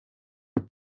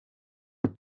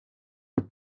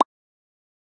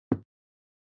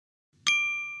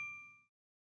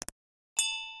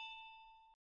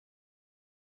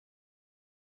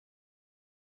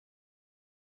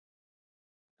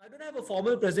don't have a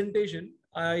formal presentation.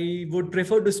 I would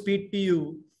prefer to speak to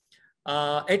you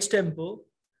ex tempo,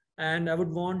 and I would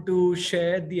want to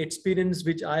share the experience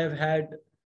which I have had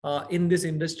in this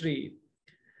industry.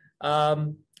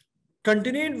 Um,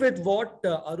 Continuing with what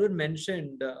Arun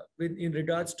mentioned in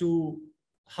regards to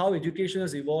how education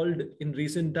has evolved in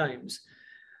recent times,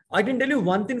 I can tell you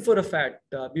one thing for a fact,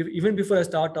 even before I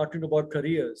start talking about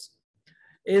careers,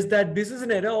 is that this is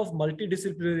an era of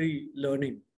multidisciplinary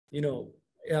learning. You know,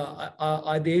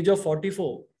 at the age of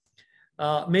 44,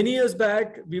 many years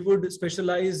back, we would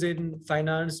specialize in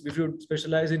finance, we would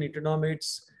specialize in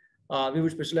economics, we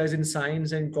would specialize in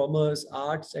science and commerce,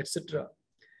 arts, etc.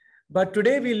 But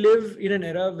today we live in an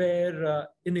era where,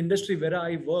 in the industry where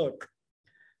I work,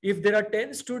 if there are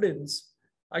 10 students,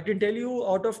 I can tell you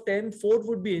out of 10, 4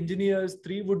 would be engineers,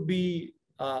 3 would be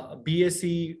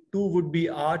BSc, 2 would be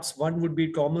arts, 1 would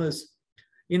be commerce.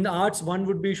 In the arts, 1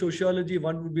 would be sociology,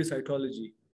 1 would be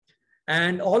psychology.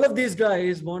 And all of these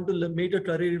guys want to make a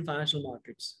career in financial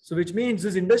markets. So which means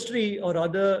this industry, or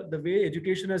rather the way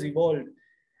education has evolved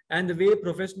and the way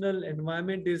professional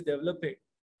environment is developing,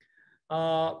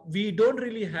 we don't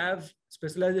really have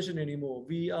specialization anymore.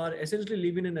 We are essentially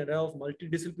living in an era of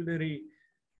multidisciplinary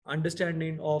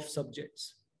understanding of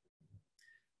subjects.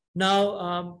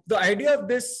 Now, the idea of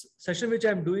this session, which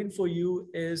I'm doing for you,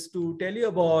 is to tell you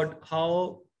about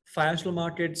how financial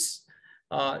markets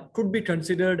could be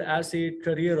considered as a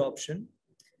career option.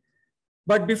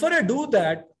 But before I do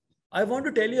that, I want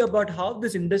to tell you about how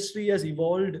this industry has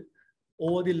evolved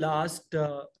over the last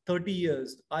 30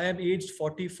 years. I am aged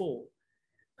 44.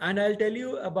 And I'll tell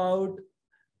you about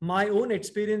my own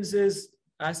experiences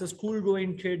as a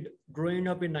school-going kid growing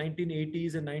up in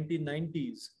 1980s and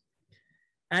 1990s,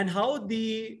 and how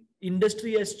the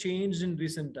industry has changed in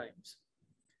recent times.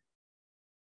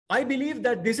 I believe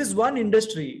that this is one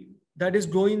industry that is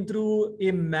going through a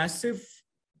massive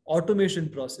automation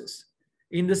process,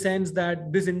 in the sense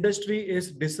that this industry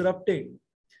is disrupting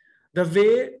the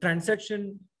way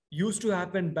transaction used to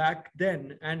happen back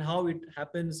then and how it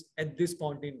happens at this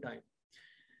point in time.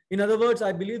 In other words,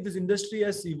 I believe this industry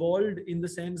has evolved in the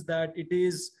sense that it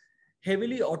is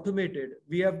heavily automated.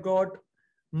 We have got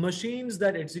machines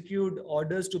that execute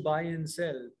orders to buy and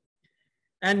sell.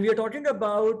 And we are talking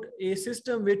about a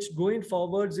system which, going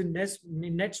forwards in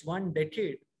next 1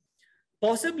 decade,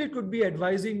 possibly could be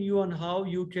advising you on how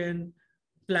you can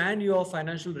plan your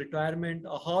financial retirement,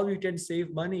 or how you can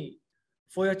save money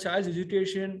for your child's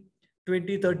education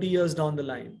 20, 30 years down the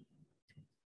line.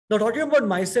 Now, talking about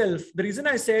myself, the reason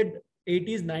I said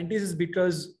 80s, 90s is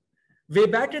because way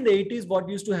back in the 80s, what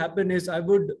used to happen is I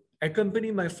would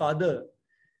accompany my father,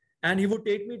 and he would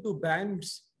take me to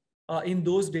banks in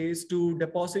those days to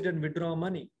deposit and withdraw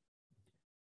money.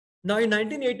 Now, in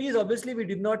 1980s, obviously, we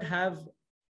did not have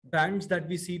banks that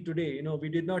we see today. You know, we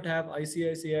did not have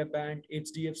ICICI Bank,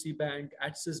 HDFC Bank,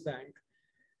 Axis Bank.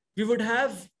 We would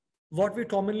have what we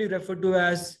commonly refer to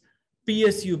as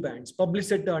PSU banks, public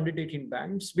sector undertaking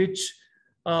banks, which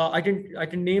I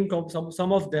can name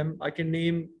some of them. I can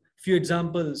name few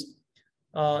examples,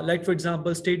 like for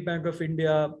example, State Bank of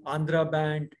India, Andhra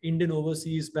Bank, Indian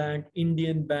Overseas Bank,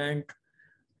 Indian Bank,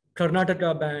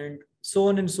 Karnataka Bank, so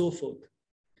on and so forth.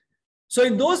 So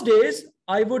in those days,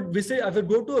 I would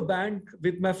go to a bank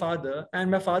with my father,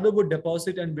 and my father would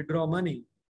deposit and withdraw money.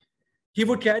 He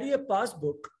would carry a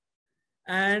passbook,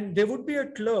 and there would be a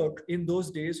clerk in those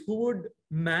days who would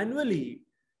manually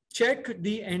check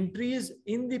the entries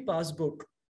in the passbook.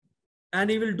 And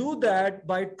he will do that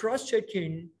by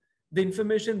cross-checking the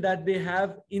information that they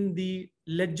have in the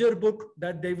ledger book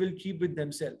that they will keep with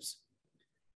themselves.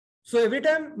 So every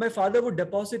time my father would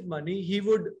deposit money, he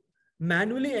would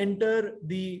manually enter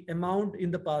the amount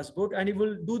in the passbook, and he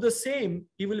will do the same.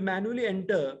 He will manually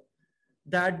enter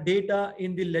that data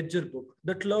in the ledger book.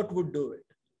 The clerk would do it.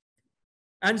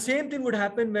 And same thing would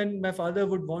happen when my father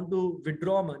would want to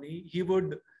withdraw money. He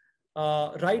would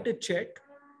write a check,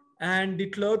 and the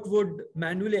clerk would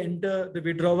manually enter the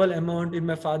withdrawal amount in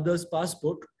my father's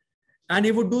passbook, and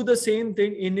he would do the same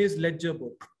thing in his ledger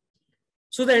book.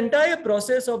 So the entire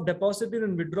process of depositing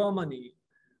and withdraw money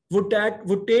would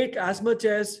take as much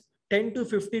as 10 to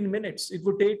 15 minutes. It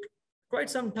would take quite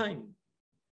some time.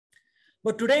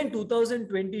 But today in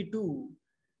 2022,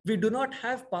 we do not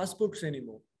have passbooks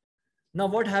anymore. Now,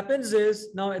 what happens is,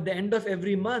 now at the end of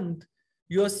every month,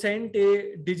 you are sent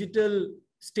a digital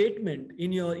statement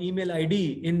in your email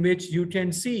ID in which you can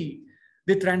see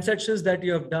the transactions that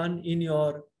you have done in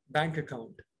your bank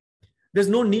account. There's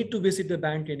no need to visit a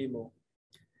bank anymore.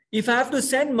 If I have to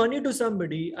send money to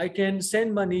somebody, I can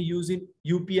send money using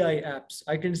UPI apps.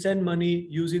 I can send money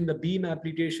using the Beam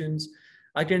applications.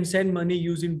 I can send money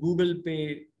using Google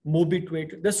Pay,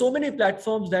 MobiTwig. There's so many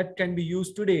platforms that can be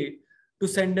used today to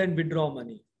send and withdraw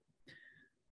money.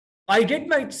 I get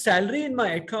my salary in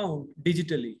my account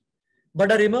digitally.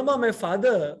 But I remember my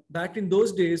father back in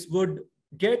those days would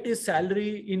get his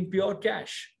salary in pure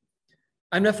cash.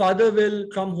 And my father will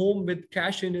come home with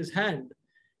cash in his hand.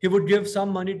 He would give some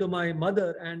money to my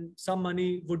mother and some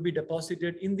money would be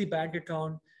deposited in the bank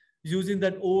account using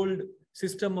that old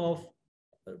system of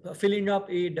filling up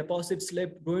a deposit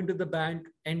slip, going to the bank,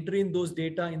 entering those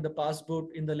data in the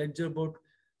passbook, in the ledger book.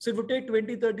 So it would take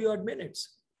 20, 30 odd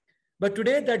minutes. But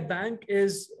today that bank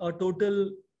is a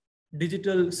total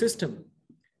digital system.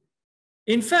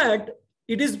 In fact,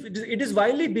 it is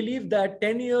widely believed that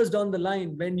 10 years down the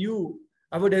line, when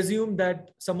I would assume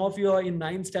that some of you are in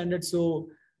 9th standard, so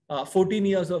 14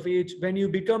 years of age, when you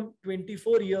become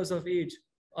 24 years of age,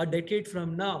 a decade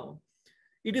from now,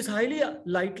 it is highly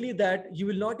likely that you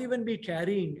will not even be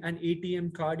carrying an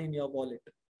ATM card in your wallet.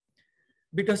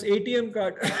 Because ATM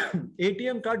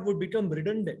card would become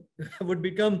redundant,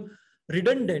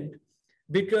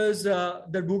 because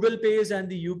the Google Pays and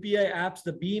the UPI apps,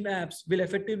 the Beam apps will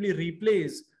effectively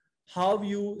replace how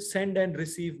you send and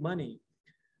receive money.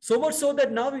 So much so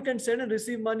that now we can send and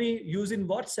receive money using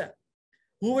WhatsApp.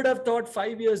 Who would have thought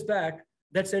 5 years back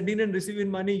that sending and receiving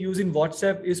money using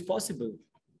WhatsApp is possible?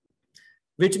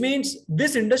 Which means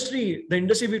this industry, the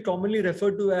industry we commonly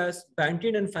refer to as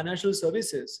banking and financial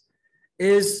services,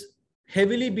 is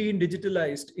heavily being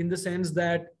digitalized in the sense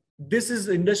that this is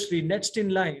the industry next in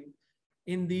line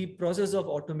in the process of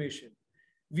automation.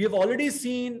 We have already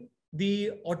seen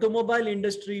the automobile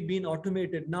industry being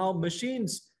automated. Now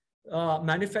machines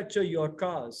manufacture your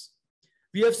cars.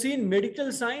 We have seen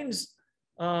medical science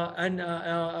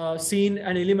seen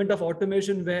an element of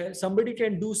automation where somebody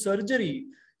can do surgery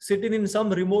sitting in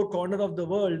some remote corner of the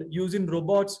world using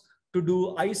robots to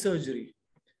do eye surgery.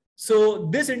 So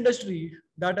this industry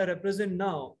that I represent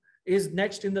now is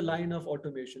next in the line of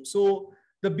automation. So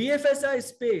the BFSI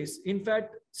space, in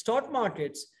fact, stock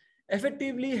markets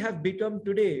effectively have become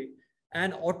today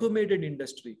an automated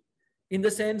industry in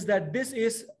the sense that this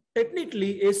is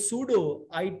technically a pseudo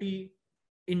IT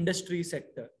industry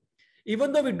sector.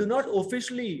 Even though we do not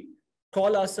officially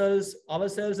call ourselves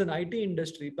an IT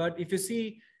industry, but if you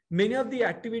see many of the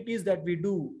activities that we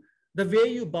do, the way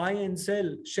you buy and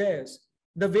sell shares,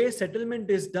 the way settlement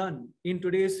is done in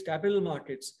today's capital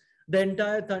markets, the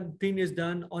entire thing is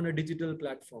done on a digital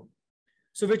platform.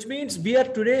 So which means we are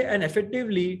today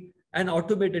effectively an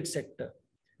automated sector,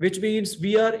 which means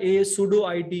we are a pseudo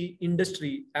IT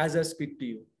industry as I speak to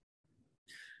you.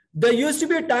 There used to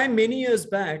be a time many years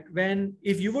back when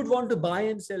if you would want to buy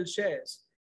and sell shares,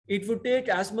 it would take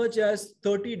as much as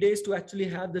 30 days to actually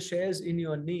have the shares in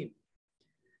your name.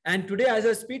 And today, as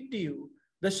I speak to you,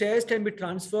 the shares can be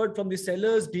transferred from the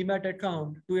seller's demat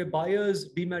account to a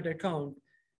buyer's demat account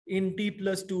in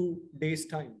T+2 days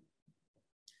time.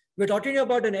 We're talking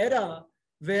about an era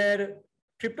where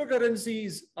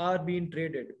cryptocurrencies are being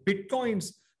traded,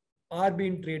 Bitcoins are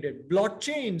being traded,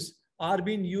 blockchains are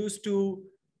being used to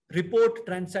report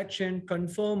transaction,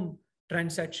 confirm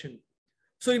transaction.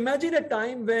 So imagine a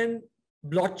time when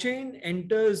blockchain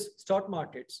enters stock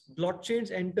markets,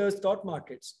 blockchains enter stock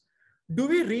markets. Do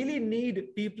we really need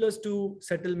T+2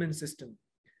 settlement system?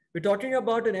 We're talking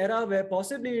about an era where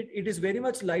possibly it is very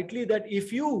much likely that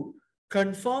if you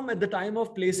confirm at the time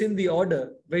of placing the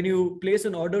order, when you place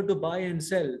an order to buy and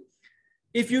sell,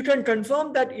 if you can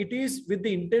confirm that it is with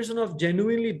the intention of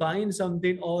genuinely buying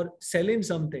something or selling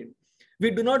something,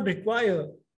 we do not require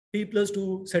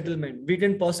T+2 settlement. We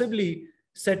can possibly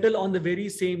settle on the very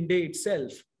same day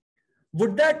itself.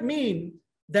 Would that mean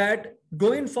that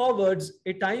going forwards,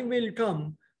 a time will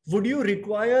come, would you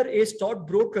require a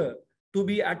stockbroker to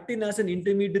be acting as an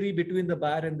intermediary between the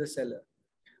buyer and the seller?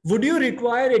 Would you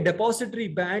require a depository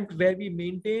bank where we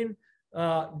maintain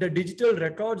the digital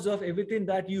records of everything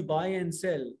that you buy and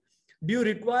sell? Do you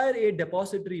require a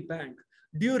depository bank?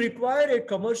 Do you require a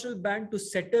commercial bank to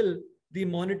settle the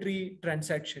monetary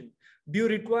transaction? Do you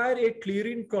require a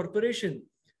clearing corporation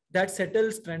that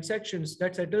settles transactions,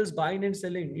 that settles buying and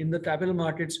selling in the capital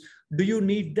markets? Do you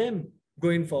need them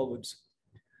going forwards?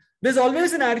 There's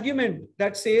always an argument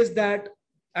that says that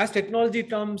as technology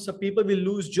comes, people will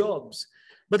lose jobs.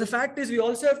 But the fact is, we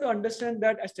also have to understand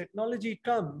that as technology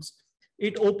comes,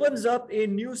 it opens up a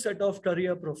new set of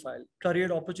career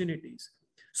opportunities.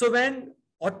 So when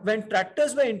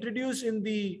tractors were introduced in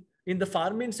the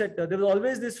farming sector, there was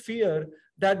always this fear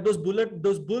that those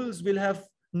bulls will have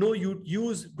no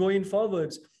use going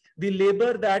forwards. The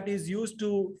labor that is used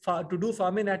to do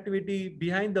farming activity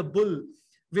behind the bull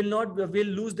will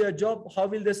lose their job. How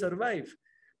will they survive?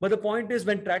 But the point is,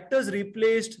 when tractors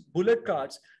replaced bullock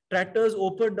carts, tractors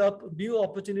opened up new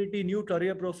opportunity, new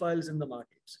career profiles in the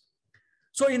markets.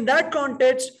 So in that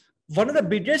context, one of the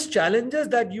biggest challenges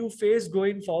that you face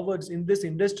going forwards in this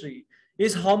industry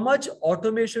is how much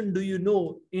automation do you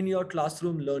know in your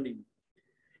classroom learning?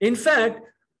 In fact,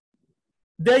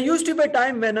 there used to be a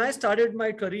time when I started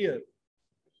my career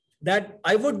that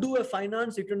I would do a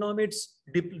finance economics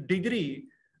degree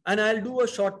and I'll do a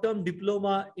short-term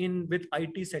diploma with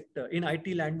IT sector, in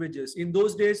IT languages. In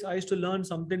those days, I used to learn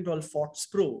something called Fox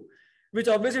Pro, which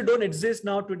obviously don't exist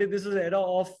now. Today, this is an era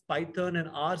of Python and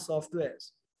R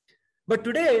softwares. But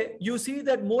today, you see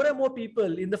that more and more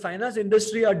people in the finance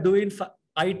industry are doing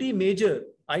IT major,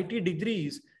 IT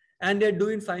degrees, and they're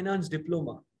doing finance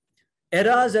diploma.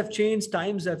 Eras have changed,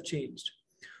 times have changed.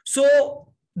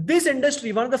 So this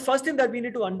industry, one of the first things that we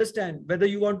need to understand, whether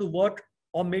you want to work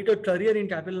or make a career in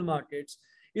capital markets,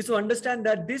 is to understand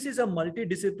that this is a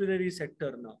multidisciplinary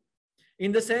sector now.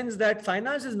 In the sense that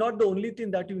finance is not the only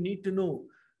thing that you need to know.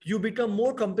 You become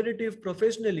more competitive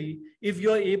professionally if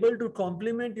you are able to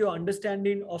complement your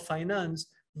understanding of finance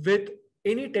with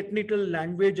any technical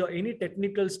language or any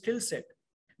technical skill set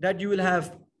that you will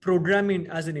have programming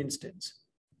as an instance.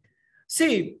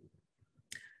 See,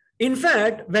 in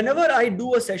fact, whenever I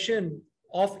do a session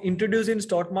of introducing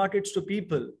stock markets to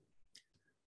people,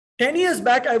 10 years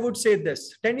back, I would say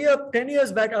this. 10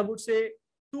 years back, I would say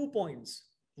 2 points.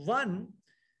 One,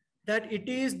 that it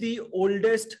is the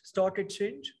oldest stock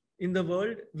exchange in the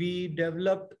world. We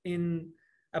developed in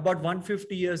about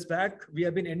 150 years back. We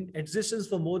have been in existence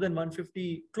for more than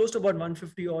 150, close to about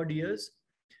 150 odd years.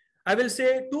 I will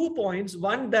say 2 points.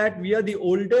 One, that we are the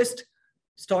oldest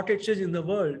stock exchange in the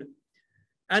world.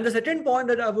 And the second point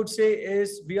that I would say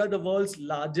is we are the world's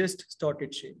largest stock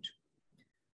exchange.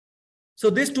 So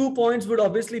these 2 points would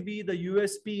obviously be the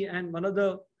USP and one of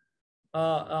the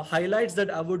highlights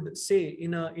that I would say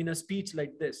in a speech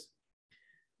like this.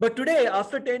 But today,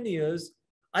 after 10 years,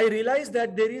 I realize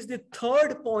that there is the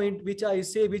third point which I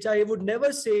say, which I would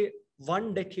never say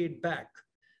 1 decade back.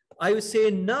 I would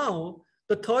say now,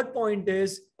 the third point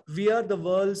is we are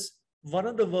one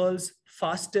of the world's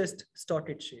fastest stock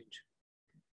exchange.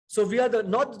 So we are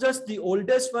not just the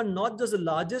oldest one, not just the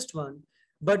largest one,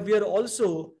 but we are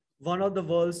also one of the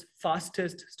world's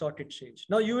fastest stock exchange.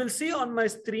 Now you will see on my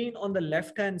screen on the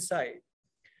left-hand side,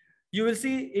 you will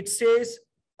see it says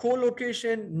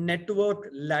co-location network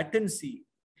latency.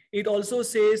 It also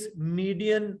says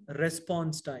median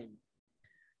response time.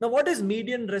 Now what is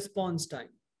median response time?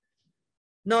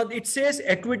 Now it says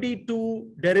equity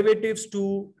 2, derivatives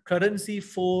 2, currency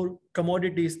 4,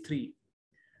 commodities 3.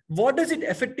 What it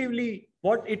effectively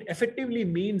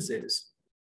means is,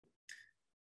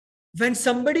 when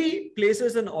somebody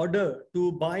places an order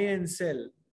to buy and sell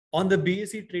on the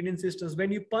BSE trading systems, when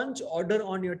you punch order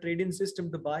on your trading system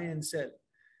to buy and sell,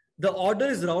 the order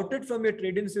is routed from your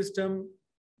trading system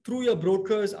through your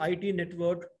broker's IT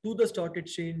network to the stock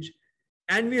exchange,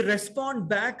 and we respond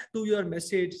back to your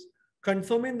message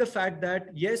confirming the fact that,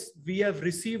 yes, we have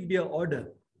received your order.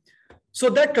 So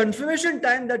that confirmation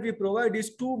time that we provide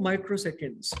is 2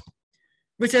 microseconds,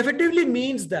 which effectively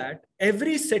means that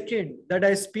every second that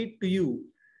I speak to you,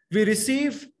 we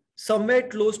receive somewhere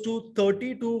close to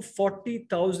 30 to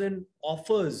 40,000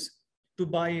 offers to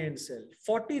buy and sell.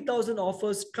 40,000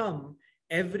 offers come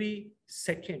every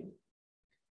second.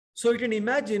 So you can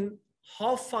imagine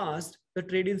how fast the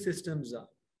trading systems are.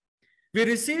 We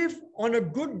receive on a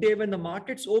good day when the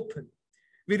markets open,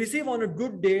 we receive on a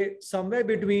good day somewhere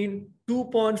between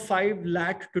 2.5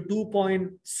 lakh to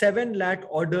 2.7 lakh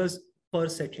orders per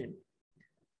second.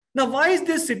 Now, why is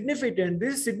this significant?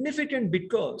 This is significant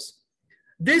because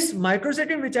this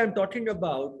microsecond, which I'm talking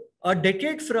about, a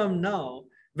decade from now,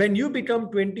 when you become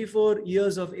 24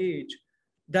 years of age,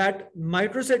 that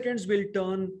microseconds will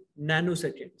turn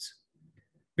nanoseconds,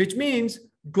 which means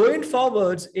going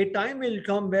forwards, a time will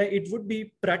come where it would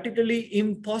be practically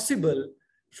impossible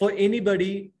for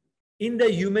anybody in the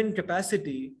human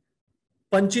capacity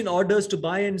punching orders to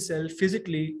buy and sell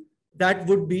physically. That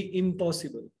would be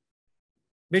impossible,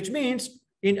 which means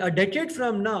in a decade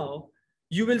from now,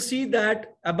 you will see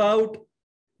that about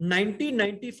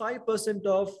 90-95%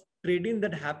 of trading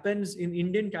that happens in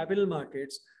Indian capital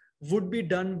markets would be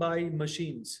done by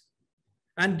machines.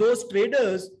 And those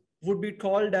traders would be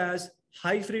called as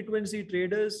high frequency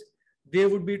traders. They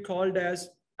would be called as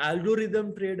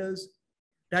algorithm traders.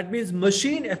 That means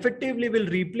machine effectively will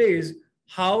replace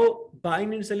how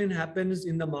buying and selling happens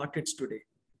in the markets today.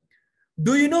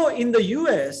 Do you know in the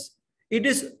US, it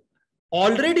is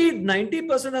Already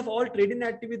 90% of all trading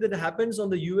activity that happens on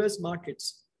the US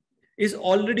markets is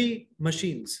already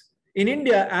machines. In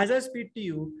India, as I speak to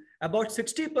you, about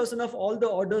 60% of all the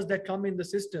orders that come in the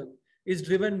system is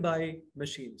driven by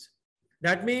machines.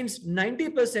 That means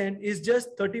 90% is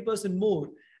just 30% more.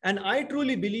 And I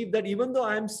truly believe that even though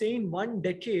I'm saying 1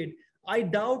 decade, I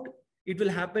doubt it will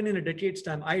happen in a decade's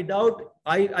time.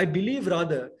 I believe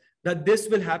rather that this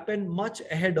will happen much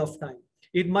ahead of time.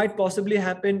 It might possibly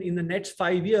happen in the next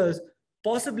 5 years,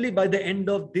 possibly by the end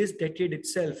of this decade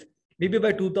itself. Maybe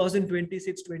by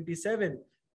 2026, 27,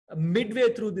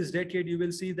 midway through this decade, you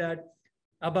will see that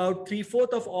about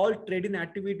 3/4 of all trading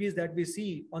activities that we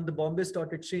see on the Bombay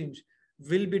Stock Exchange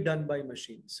will be done by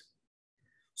machines.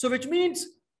 So which means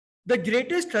the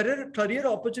greatest career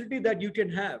opportunity that you can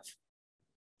have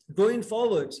going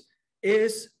forwards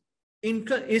is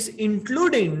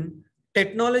including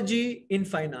technology in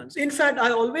finance. In fact,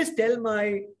 I always tell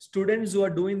my students who are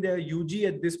doing their UG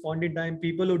at this point in time,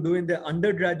 people who are doing their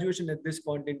undergraduation at this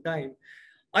point in time,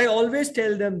 I always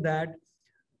tell them that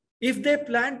if they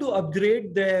plan to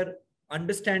upgrade their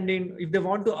understanding, if they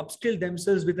want to upskill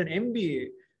themselves with an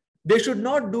MBA, they should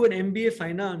not do an MBA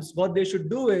finance. What they should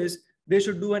do is they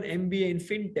should do an MBA in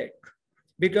fintech,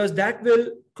 because that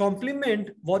will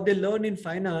complement what they learn in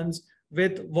finance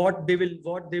with what they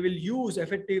will use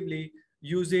effectively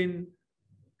using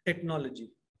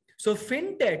technology. So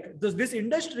fintech, this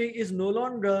industry is no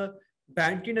longer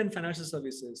banking and financial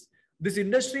services. This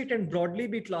industry can broadly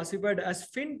be classified as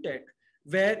fintech,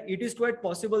 where it is quite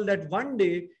possible that one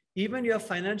day even your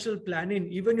financial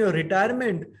planning, even your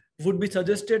retirement would be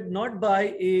suggested not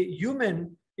by a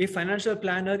human, a financial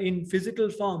planner in physical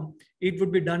form. It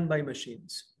would be done by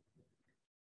machines.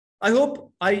 I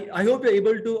hope you're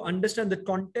able to understand the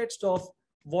context of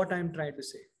what I'm trying to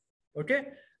say. Okay.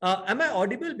 Am I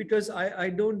audible? Because I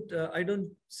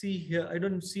don't see here, I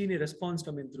don't see any response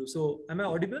coming through. So am I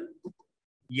audible?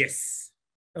 Yes.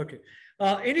 Okay.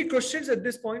 Any questions at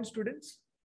this point, students?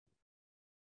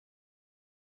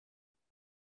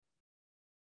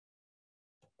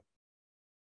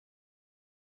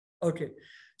 Okay.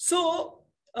 So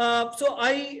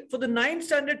for the 9th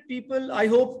standard people, I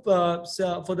hope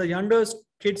for the younger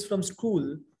kids from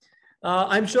school,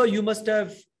 I'm sure you must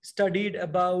have studied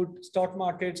about stock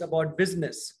markets, about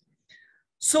business.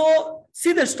 So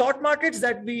see, the stock markets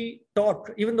that we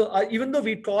talk, even though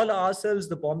we call ourselves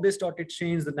the Bombay Stock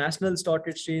Exchange, the National Stock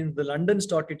Exchange, the London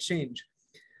Stock Exchange,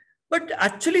 but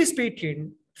actually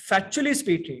speaking, factually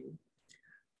speaking,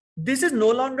 this is no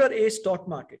longer a stock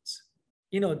markets.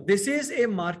 This is a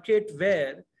market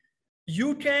where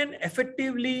you can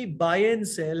effectively buy and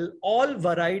sell all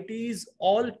varieties,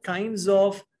 all kinds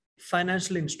of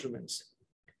financial instruments.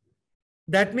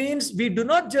 That means we do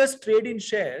not just trade in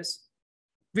shares.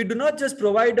 We do not just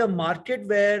provide a market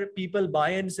where people buy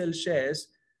and sell shares.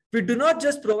 We do not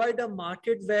just provide a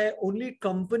market where only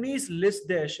companies list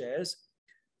their shares.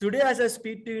 Today, as I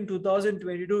speak to you in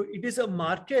 2022, it is a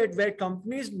market where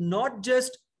companies do not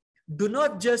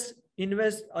just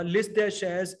invest or list their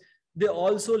shares, they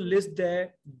also list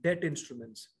their debt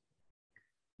instruments.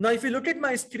 Now, if you look at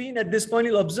my screen at this point,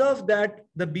 you'll observe that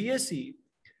the BSE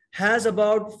has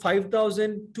about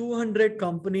 5,200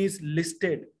 companies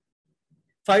listed.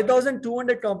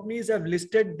 5,200 companies have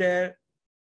listed their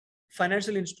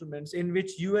financial instruments in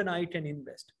which you and I can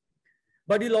invest.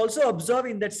 But you'll also observe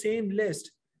in that same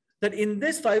list that in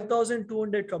this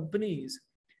 5,200 companies,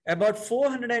 about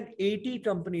 480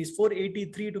 companies,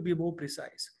 483 to be more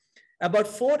precise, about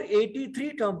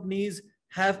 483 companies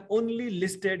have only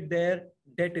listed their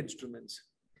debt instruments,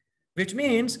 which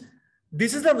means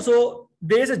so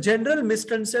there's a general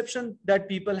misconception that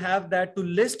people have that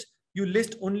you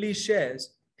list only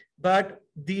shares, but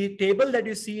the table that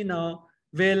you see now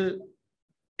will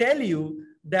tell you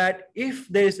that if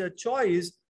there's a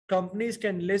choice, companies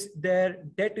can list their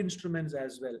debt instruments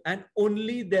as well, and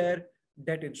only their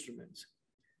debt instruments.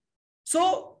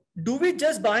 So do we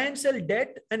just buy and sell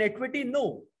debt and equity?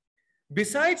 No.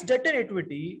 Besides debt and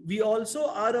equity, we also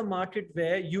are a market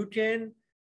where you can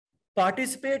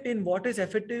participate in what is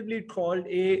effectively called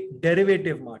a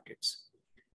derivative markets.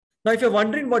 Now, if you're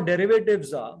wondering what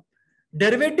derivatives are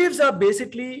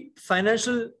basically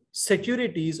financial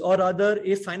securities, or rather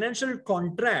a financial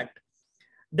contract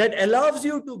that allows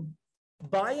you to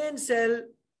buy and sell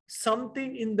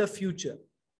something in the future.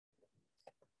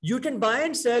 You can buy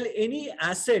and sell any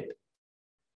asset.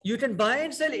 You can buy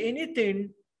and sell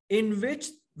anything in which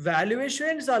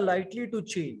valuations are likely to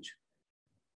change.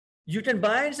 You can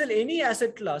buy and sell any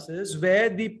asset classes where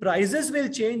the prices will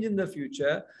change in the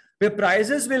future, where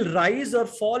prices will rise or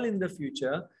fall in the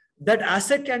future. That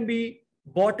asset can be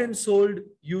bought and sold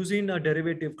using a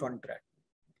derivative contract.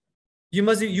 You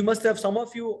must have, some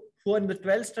of you who are in the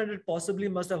 12th standard possibly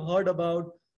must have heard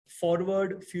about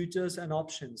forward, futures, and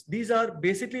options. These are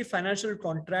basically financial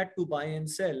contract to buy and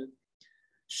sell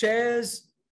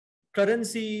shares,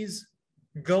 currencies,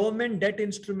 government debt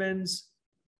instruments,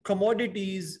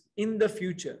 commodities in the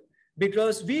future,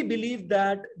 because we believe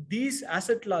that these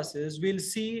asset classes will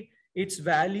see its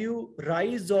value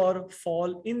rise or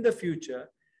fall in the future,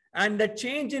 and the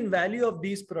change in value of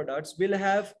these products will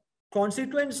have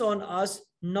consequence on us,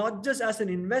 not just as an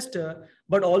investor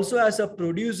but also as a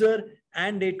producer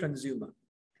and a consumer.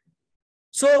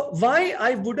 So why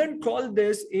I wouldn't call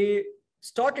this a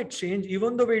stock exchange,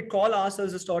 even though we call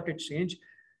ourselves a stock exchange?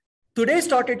 Today's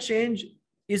stock exchange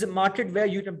is a market where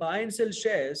you can buy and sell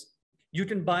shares, you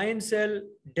can buy and sell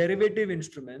derivative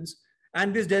instruments,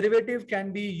 and this derivative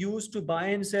can be used to buy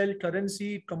and sell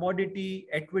currency, commodity,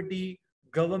 equity,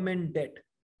 government debt.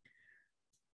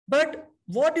 But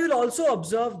what you'll also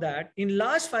observe that in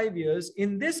last 5 years,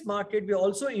 in this market, we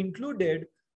also included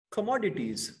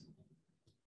commodities.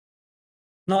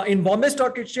 Now, in Bombay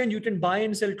Stock Exchange, you can buy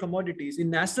and sell commodities. In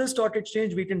National Stock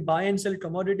Exchange, we can buy and sell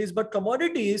commodities. But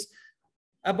commodities,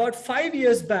 about 5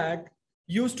 years back,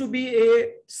 used to be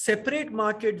a separate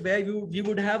market where you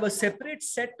would have a separate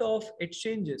set of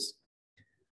exchanges.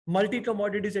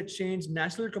 Multi-commodities exchange,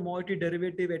 national commodity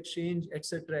derivative exchange,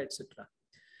 etc., etc.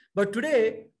 But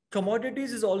today,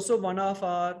 commodities is also one of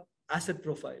our asset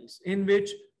profiles in which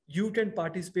you can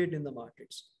participate in the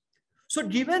markets. So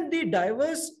given the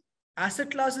diverse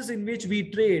asset classes in which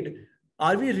we trade,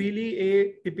 are we really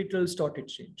a typical stock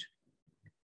exchange?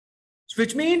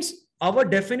 Which means our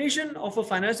definition of a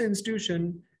financial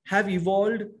institution have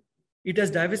evolved. It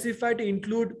has diversified to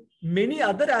include many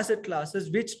other asset classes,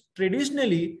 which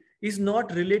traditionally is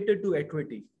not related to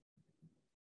equity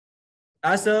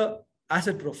as a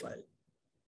asset profile.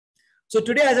 So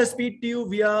today, as I speak to you,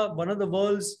 we are one of the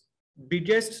world's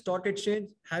biggest stock exchange,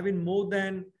 having more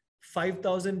than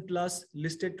 5,000 plus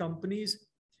listed companies.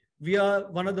 We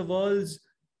are one of the world's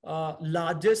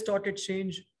largest stock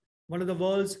exchange, one of the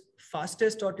world's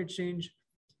fastest stock exchange.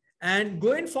 And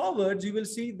going forward, you will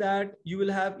see that you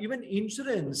will have even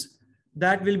insurance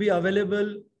that will be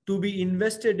available to be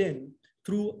invested in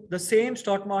through the same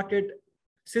stock market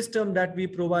system that we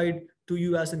provide to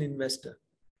you as an investor.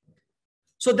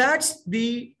 So that's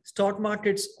the stock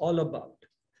markets all about.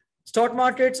 Stock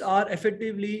markets are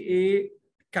effectively a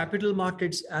capital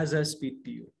markets as I speak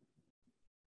to you.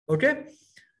 Okay.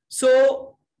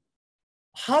 So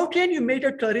how can you make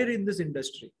a career in this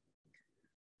industry?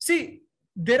 See,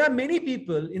 there are many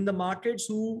people in the markets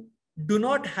who do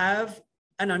not have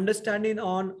an understanding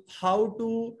on how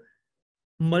to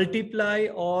multiply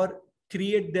or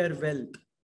create their wealth.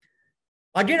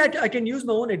 Again, I can use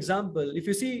my own example. If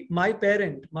you see, my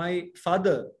parent, my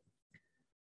father,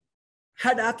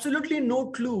 had absolutely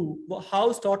no clue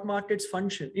how stock markets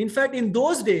function. In fact, in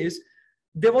those days,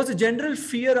 there was a general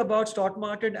fear about stock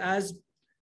market as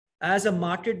a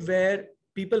market where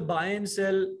people buy and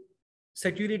sell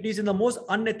securities in the most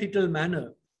unethical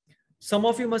manner. Some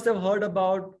of you must have heard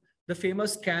about the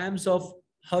famous scams of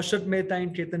Harshad Mehta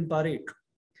and Ketan Parekh.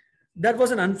 That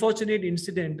was an unfortunate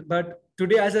incident, but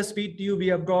today, as I speak to you, we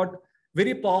have got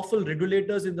very powerful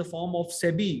regulators in the form of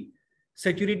SEBI,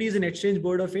 Securities and Exchange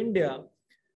Board of India,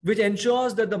 which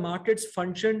ensures that the markets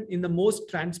function in the most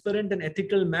transparent and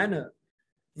ethical manner,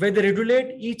 where they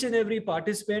regulate each and every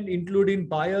participant, including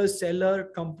buyers,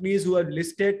 seller, companies who are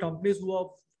listed, companies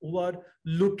who are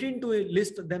looking to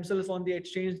list themselves on the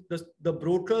exchange, the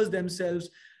brokers themselves.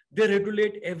 They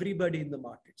regulate everybody in the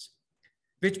markets.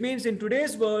 Which means in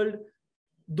today's world,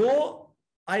 though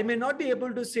I may not be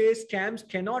able to say scams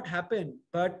cannot happen,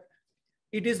 but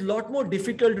it is a lot more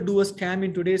difficult to do a scam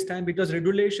in today's time because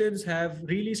regulations have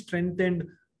really strengthened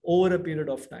over a period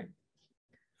of time.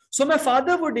 So my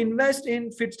father would invest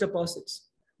in fixed deposits.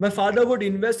 My father would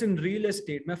invest in real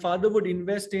estate. My father would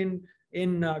invest in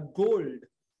gold.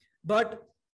 But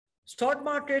stock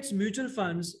markets, mutual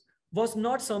funds was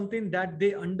not something that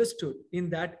they understood in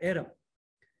that era.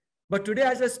 But today,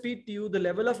 as I speak to you, the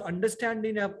level of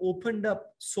understanding have opened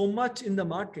up so much in the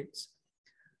markets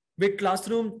with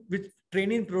classroom, with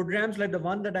training programs like the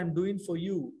one that I'm doing for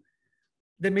you.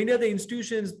 There are many other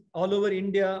institutions all over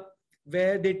India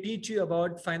where they teach you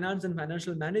about finance and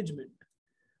financial management,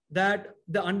 that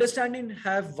the understanding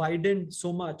have widened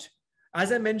so much.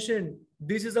 As I mentioned,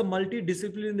 this is a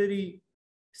multidisciplinary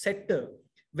sector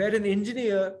where an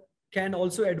engineer can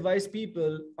also advise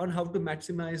people on how to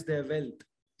maximize their wealth.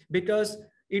 Because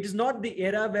it is not the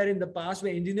era where in the past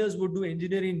where engineers would do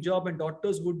engineering job and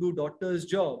doctors would do doctor's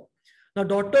job. Now,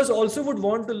 doctors also would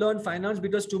want to learn finance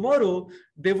because tomorrow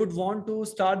they would want to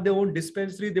start their own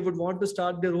dispensary, they would want to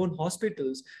start their own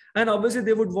hospitals, and obviously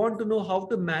they would want to know how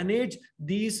to manage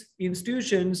these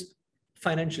institutions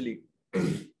financially.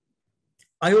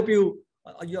 I hope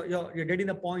you're getting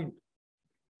the point.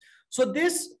 So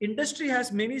this industry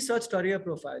has many such career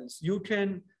profiles. You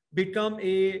can become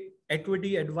a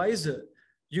equity advisor.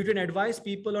 You can advise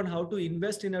people on how to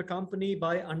invest in a company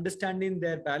by understanding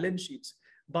their balance sheets,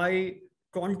 by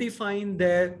quantifying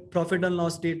their profit and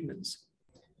loss statements.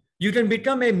 You can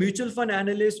become a mutual fund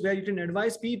analyst where you can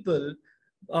advise people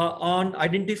on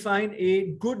identifying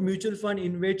a good mutual fund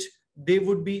in which they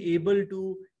would be able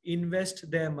to invest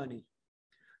their money.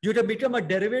 You can become a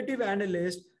derivative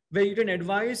analyst where you can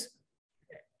advise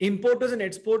importers and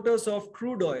exporters of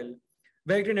crude oil,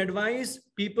 where you can advise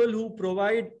people who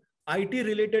provide IT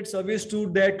related service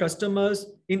to their customers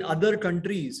in other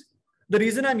countries. The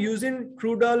reason I'm using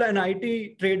crude oil and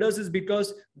IT traders is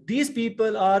because these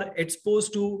people are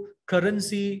exposed to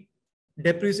currency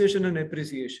depreciation and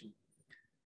appreciation.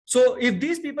 So if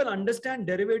these people understand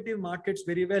derivative markets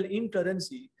very well in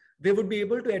currency, they would be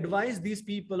able to advise these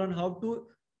people on how to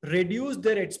reduce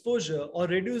their exposure or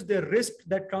reduce their risk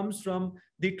that comes from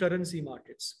the currency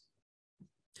markets.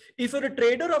 If you're a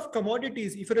trader of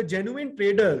commodities, if you're a genuine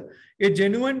trader, a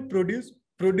genuine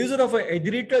producer of an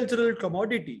agricultural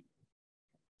commodity,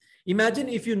 imagine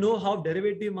if you know how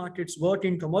derivative markets work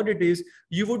in commodities,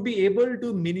 you would be able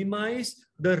to minimize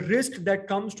the risk that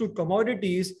comes to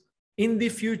commodities in the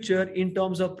future in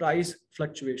terms of price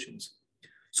fluctuations.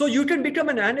 So you can become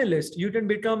an analyst, you can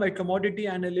become a commodity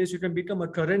analyst, you can become a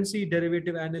currency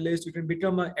derivative analyst, you can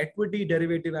become an equity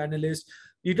derivative analyst,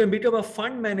 you can become a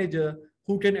fund manager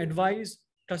who can advise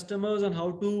customers on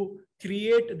how to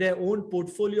create their own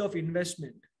portfolio of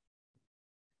investment.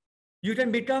 You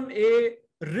can become a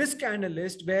risk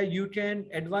analyst where you can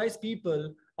advise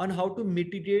people on how to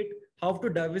mitigate, how to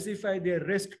diversify their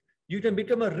risk. You can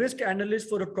become a risk analyst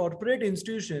for a corporate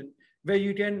institution where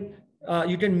you can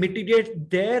mitigate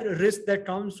their risk that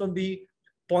comes from the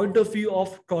point of view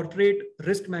of corporate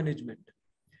risk management.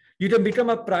 You can become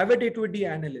a private equity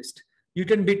analyst. You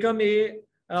can become a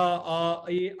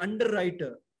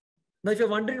underwriter. Now, if you're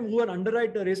wondering who an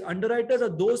underwriter is, underwriters are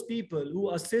those people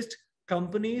who assist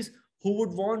companies who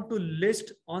would want to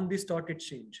list on the stock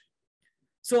exchange.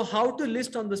 So how to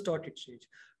list on the stock exchange?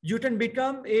 You can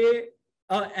become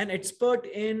an expert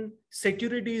in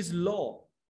securities law.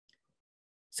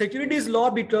 Securities law,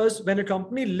 because when a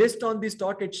company lists on the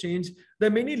stock exchange, there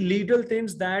are many legal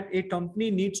things that a company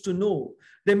needs to know.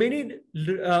 There are many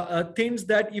things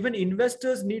that even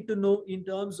investors need to know in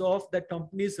terms of that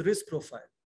company's risk profile.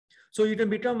 So you can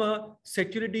become a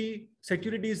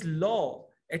securities law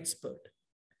expert.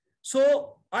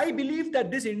 So I believe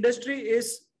that this industry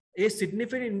is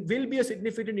will be a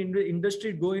significant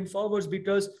industry going forwards,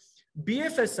 because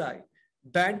BFSI,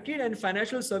 banking and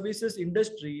financial services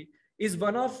industry, is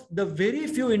one of the very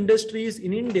few industries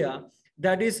in India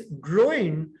that is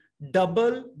growing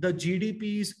double the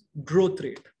GDP's growth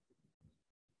rate.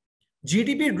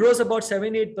 GDP grows about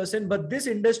 7-8%, but this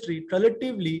industry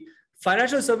collectively,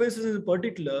 financial services in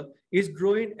particular, is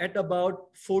growing at about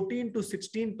 14 to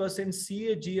 16%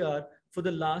 CAGR for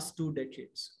the last 2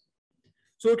 decades.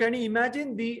 So can you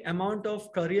imagine the amount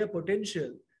of career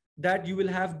potential that you will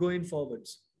have going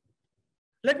forwards?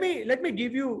 Let me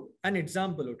give you an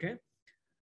example, okay?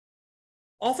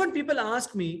 Often people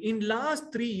ask me, in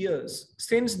last 3 years,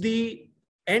 since the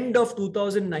end of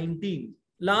 2019,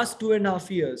 last 2.5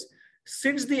 years,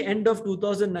 since the end of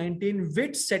 2019,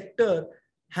 which sector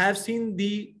have seen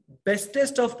the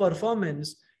bestest of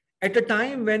performance at a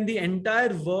time when the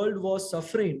entire world was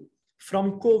suffering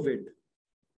from COVID,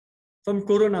 from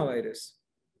coronavirus?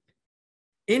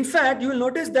 In fact, you will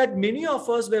notice that many of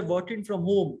us were working from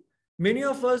home. Many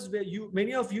of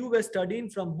you were studying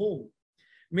from home.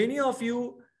 Many of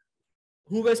you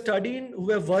who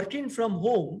were working from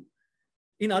home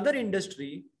in other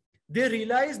industry, they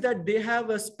realized that they have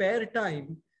a spare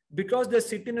time because they're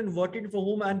sitting and working from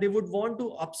home, and they would want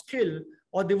to upskill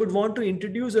or they would want to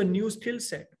introduce a new skill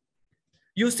set.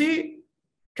 You see,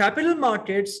 capital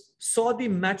markets saw the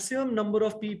maximum number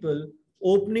of people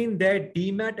opening their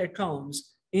demat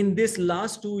accounts in this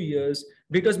last 2 years,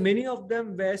 because many of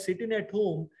them were sitting at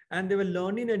home and they were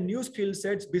learning a new skill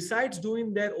sets. Besides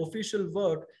doing their official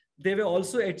work, they were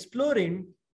also exploring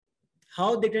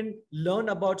how they can learn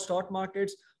about stock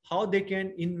markets, how they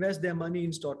can invest their money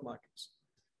in stock markets.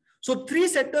 So 3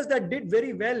 sectors that did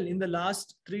very well in the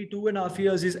last 2.5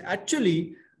 years is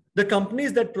actually the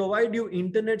companies that provide you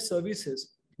internet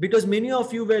services, because many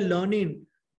of you were learning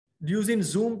using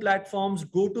Zoom platforms,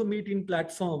 GoToMeeting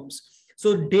platforms.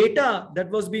 So data that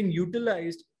was being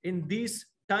utilized in these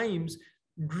times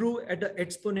grew at an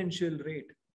exponential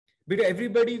rate, because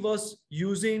everybody was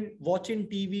watching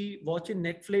TV, watching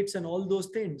Netflix and all those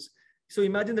things. So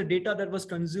imagine the data that was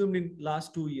consumed in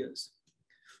last 2 years.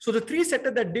 So the three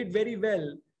sectors that did very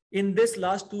well in this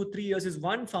last 2-3 years is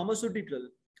one, pharmaceutical,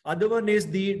 other one is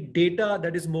the data,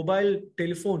 that is mobile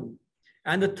telephone,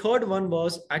 and the third one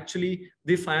was actually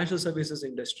the financial services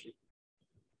industry,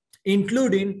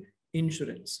 including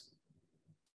insurance.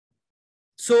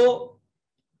 So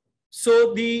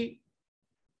the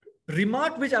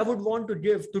remark which I would want to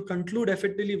give to conclude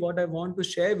effectively what I want to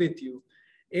share with you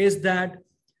is that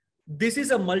this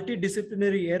is a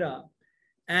multidisciplinary era,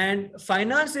 and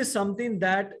finance is something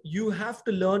that you have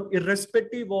to learn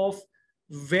irrespective of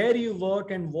where you work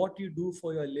and what you do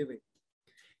for your living.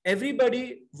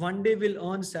 Everybody one day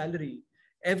will earn salary.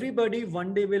 Everybody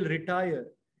one day will retire.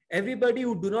 Everybody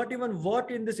who do not even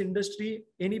work in this industry,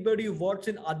 anybody who works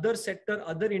in other sector,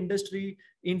 other industry,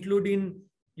 including,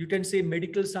 you can say,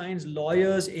 medical science,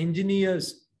 lawyers,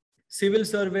 engineers, civil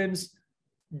servants,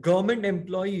 government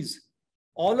employees,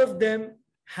 all of them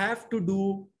have to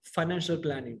do financial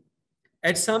planning.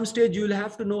 At some stage, you'll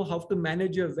have to know how to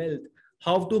manage your wealth,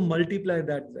 how to multiply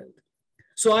that wealth.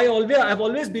 So I've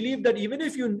always believed that even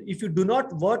if you do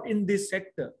not work in this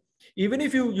sector, even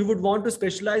if you would want to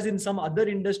specialize in some other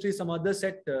industry, some other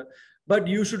sector, but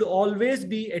you should always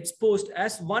be exposed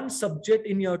as one subject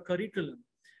in your curriculum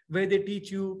where they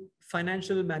teach you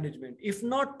financial management. If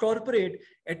not corporate,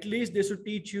 at least they should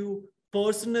teach you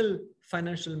personal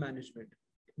financial management,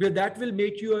 where that will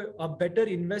make you a better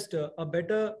investor, a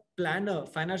better planner,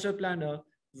 financial planner,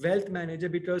 wealth manager,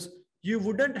 because you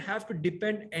wouldn't have to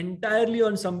depend entirely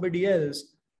on somebody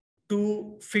else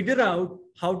to figure out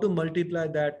how to multiply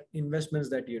that investments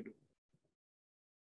that you do.